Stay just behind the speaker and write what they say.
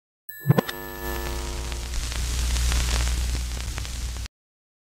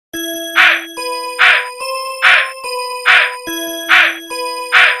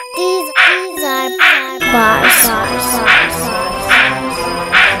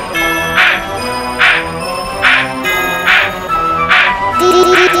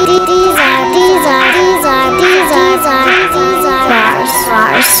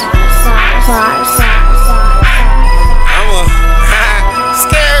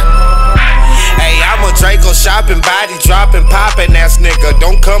hopping, body dropping, popping ass nigga.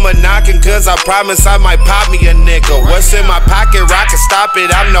 Don't come a knocking, cause I promise I might pop me a nigga. What's in my pocket, rocket, stop it,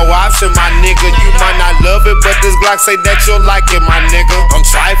 I'm no option, my nigga. You might not love it, but this Glock say that you'll like it, my nigga. I'm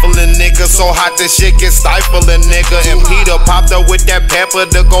trifling, nigga, so hot this shit get stifling, nigga. And Peter popped up with that pepper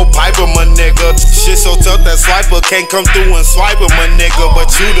to go pipe him, a nigga. Shit so tough that swiper can't come through and swipe him, a nigga.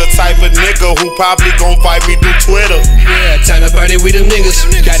 But you the type of nigga who probably gon' fight me through Twitter. Yeah, time to party with them niggas.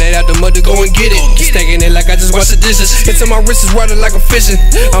 Got it out the mud to go and get it. Stacking it like I just washed the dishes. Into my wrist is water like I'm fishing.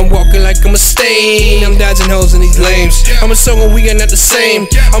 I'm walking like I'm a stain. I'm dodging hoes in these lames. I'm a song we are not the same.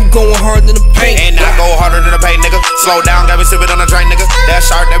 I'm going hard in the paint. And I go harder than the paint, nigga. Slow down, got me sipping on the drain, nigga. That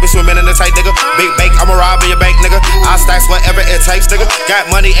shark, that be swimming in the tight, nigga. Big bake, I'ma rob in your bank, nigga. I stacks whatever it takes, nigga. Got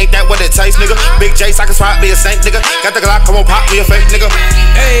money, ain't that what it takes, nigga. Big J, I can spot me a saint, nigga. Got the Glock, come on, pop me a fake, nigga.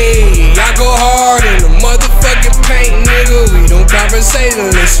 Hey, I go hard in the motherfucking paint, nigga. We don't conversate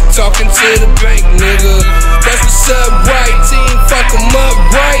unless you talking to the bank, nigga. That's what's up, right? Team, fuck 'em up,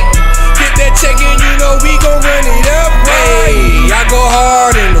 right? Get that check and you know we gon' run it up, right? Hey, I go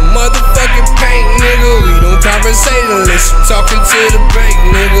hard in the motherfucking paint, nigga. We don't conversate unless you talking to the bank,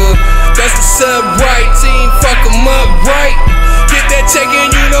 nigga. That's what's up, right? Team, fuck 'em up, right? Get that check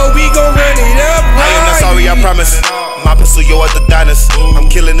and you know we gon' run it up, right? I am not sorry, I promise. My pistol, yo, at the diners. I'm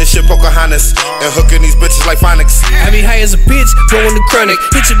killing this shit, Pocahontas. And hooking these bitches like phonics. I be high as a bitch, blowing the chronic.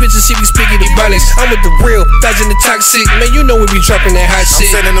 Hit your bitches, see we speaking ebonics. I'm with the real, dodging the toxic. Man, you know we be dropping that hot shit.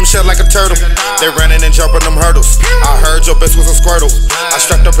 I'm sending them shit like a turtle. They running and jumping them hurdles. I heard your bitch was a squirtle. I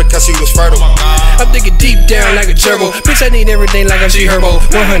strapped up because she was fertile. I'm thinking deep down like a gerbil. Bitch, I need everything like I'm G.Herbo.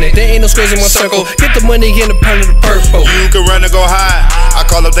 100, there ain't no squares in one circle. Get the money in a pound of the purple. You can run and go high. I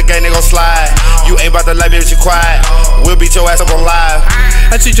call up the gang, they gon' slide. You ain't about to let me, but you quiet. We'll beat your ass up on live.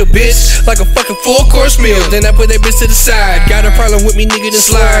 I treat your bitch like a fucking full-course meal. Then I put that bitch to the side. Got a problem with me, nigga, then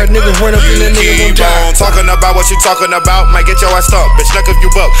slide. Nigga run up and that nigga gon' die. Talking about what you talking about, might get your ass stumped. Bitch, knock if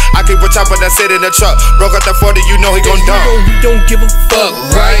you buck. I keep a chopper that sit in the truck. Broke out that 40, you know he gon' dump. We don't give a fuck,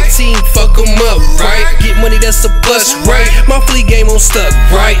 right? Team, fuck 'em up, right? Get money, that's a plus, right? My fleet game on stuck,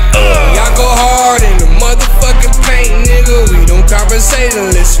 right? Y'all go hard in the motherfucking paint, nigga. We don't conversate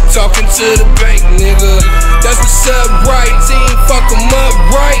unless you talking to the bank, nigga. That's what's up, right? Team, fuck 'em up,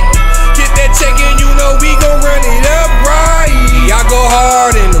 right? Get that check and you know we gon' run it up, right? Y'all go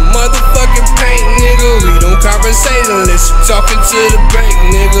hard in the motherfucking paint, nigga. We don't conversate unless you talking to the bank,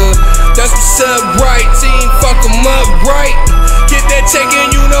 nigga. That's what's up, right? Team, fuck 'em up, right? Get that check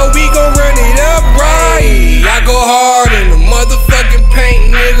and you know we gon' run it up, right? I go hard in the motherfucking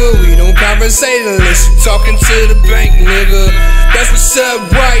paint, nigga. We don't conversate unless you talking to the bank, nigga. That's what's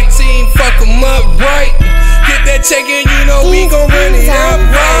up, right? Team, fuck 'em up, right? Get that check and you know we gon' run it up,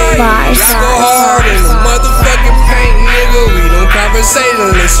 right? I go hard in the motherfucking paint, nigga. We don't conversate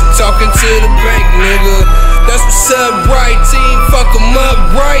unless you talking to the bank, nigga. That's what's up, right? Team, fuck 'em up,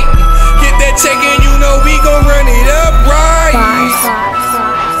 right?